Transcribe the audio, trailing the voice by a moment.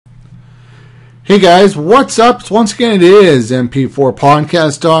Hey guys, what's up? Once again, it is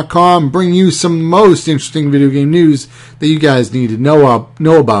MP4Podcast.com, bringing you some most interesting video game news that you guys need to know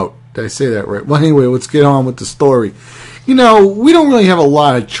about. Did I say that right? Well, anyway, let's get on with the story. You know, we don't really have a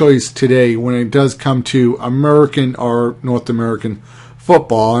lot of choice today when it does come to American or North American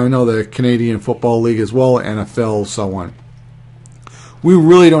football. I know the Canadian Football League as well, NFL, so on. We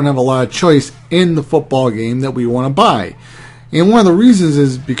really don't have a lot of choice in the football game that we want to buy. And one of the reasons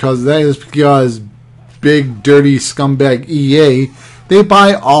is because big, dirty scumbag EA, they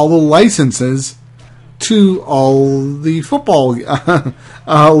buy all the licenses to all the football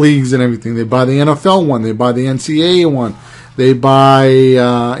leagues and everything. They buy the NFL one. They buy the NCAA one. They buy,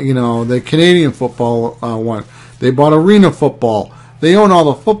 the Canadian football one. They bought Arena Football. They own all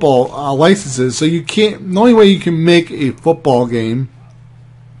the football licenses. So you can't. The only way you can make a football game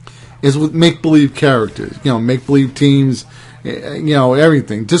is with make-believe characters. You know, make-believe teams.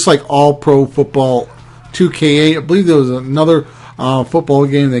 Everything. Just like All Pro Football 2K8. I believe there was another football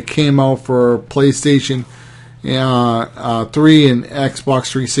game that came out for PlayStation 3 and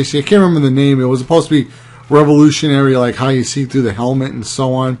Xbox 360. I can't remember the name. It was supposed to be revolutionary, like how you see through the helmet and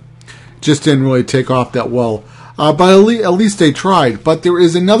so on. Just didn't really take off that well. But at least they tried. But there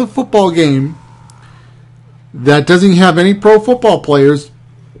is another football game that doesn't have any pro football players,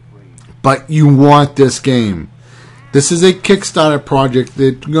 but you want this game. This is a Kickstarter project.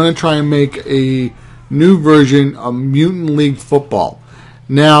 They're going to try and make a new version of Mutant League Football.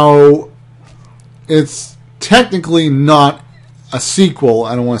 Now, it's technically not a sequel.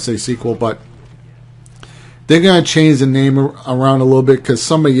 I don't want to say sequel, but they're going to change the name around a little bit because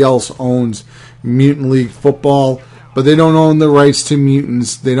somebody else owns Mutant League Football, but they don't own the rights to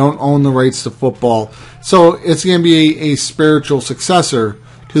mutants. They don't own the rights to football. So it's going to be a spiritual successor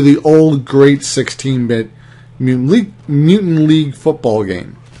to the old great 16-bit Mutant League football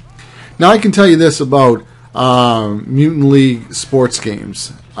game. Now I can tell you this about Mutant League sports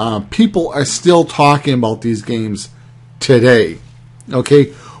games. People are still talking about these games today.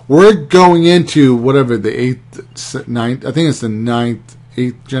 Okay, we're going into whatever the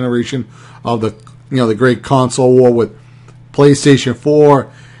 8th generation of the great console war with PlayStation 4,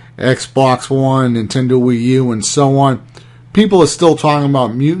 Xbox One, Nintendo Wii U, and so on. People are still talking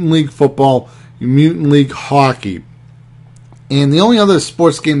about Mutant League football, Mutant League hockey. And the only other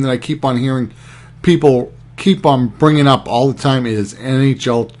sports game that I keep on hearing people keep on bringing up all the time is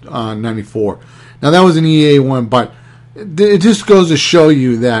NHL 94. Now, that was an EA one, but it just goes to show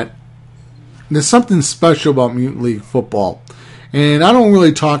you that there's something special about Mutant League football. And I don't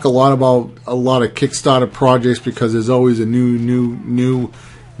really talk a lot about a lot of Kickstarter projects because there's always a new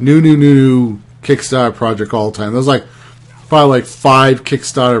Kickstarter project all the time. There's probably 5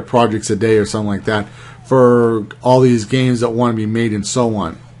 Kickstarter projects a day or something like that for all these games that want to be made and so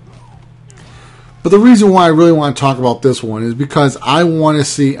on. But the reason why I really want to talk about this one is because I want to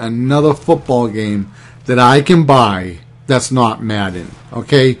see another football game that I can buy that's not Madden,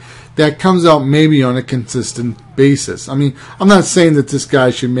 okay? That comes out maybe on a consistent basis. I mean, I'm not saying that this guy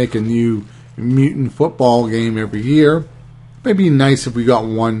should make a new mutant football game every year. It'd be nice if we got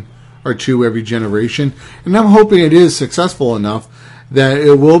one or two every generation, and I'm hoping it is successful enough that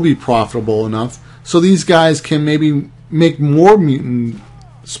it will be profitable enough so these guys can maybe make more mutant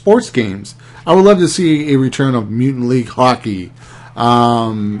sports games. I would love to see a return of Mutant League hockey,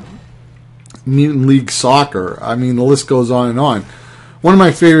 Mutant League soccer. I mean, the list goes on and on. One of my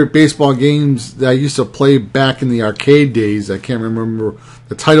favorite baseball games that I used to play back in the arcade days, I can't remember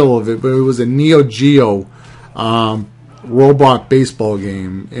the title of it, but it was a Neo Geo robot baseball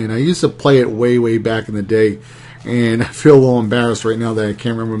game, and I used to play it way back in the day, and I feel a little embarrassed right now that I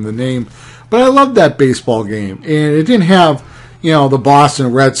can't remember the name, but I loved that baseball game. And it didn't have the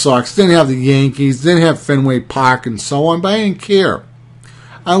Boston Red Sox, didn't have the Yankees, didn't have Fenway Park and so on, but I didn't care.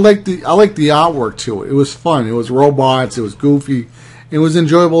 I liked the artwork to it. It was fun. It was robots, it was goofy, it was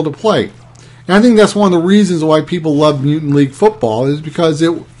enjoyable to play. And I think that's one of the reasons why people love Mutant League football, is because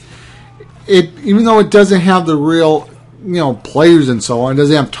it even though it doesn't have the real players and so on, it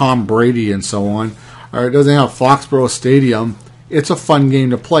doesn't have Tom Brady and so on, or it doesn't have Foxborough Stadium, it's a fun game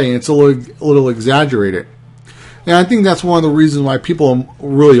to play, and it's a little exaggerated. And I think that's one of the reasons why people are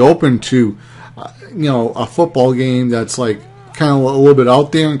really open to a football game that's kind of a little bit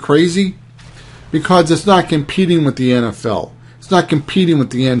out there and crazy, because it's not competing with the NFL. It's not competing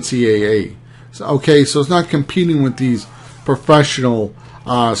with the NCAA. So it's not competing with these professional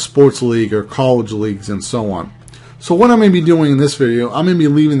sports league or college leagues and so on. So what I'm going to be doing in this video, I'm going to be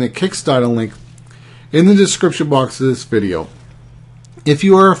leaving the Kickstarter link in the description box of this video. If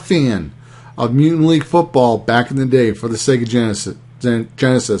you are a fan of Mutant League Football back in the day for the Sega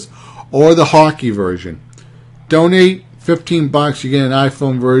Genesis, or the hockey version. Donate $15. You get an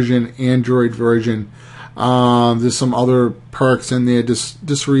iPhone version, Android version. There's some other perks in there.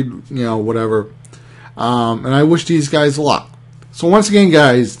 Just read, whatever. And I wish these guys luck. So once again,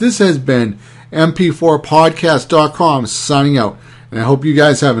 guys, this has been MP4Podcast.com signing out. And I hope you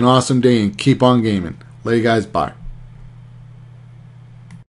guys have an awesome day and keep on gaming. Later, guys. Bye.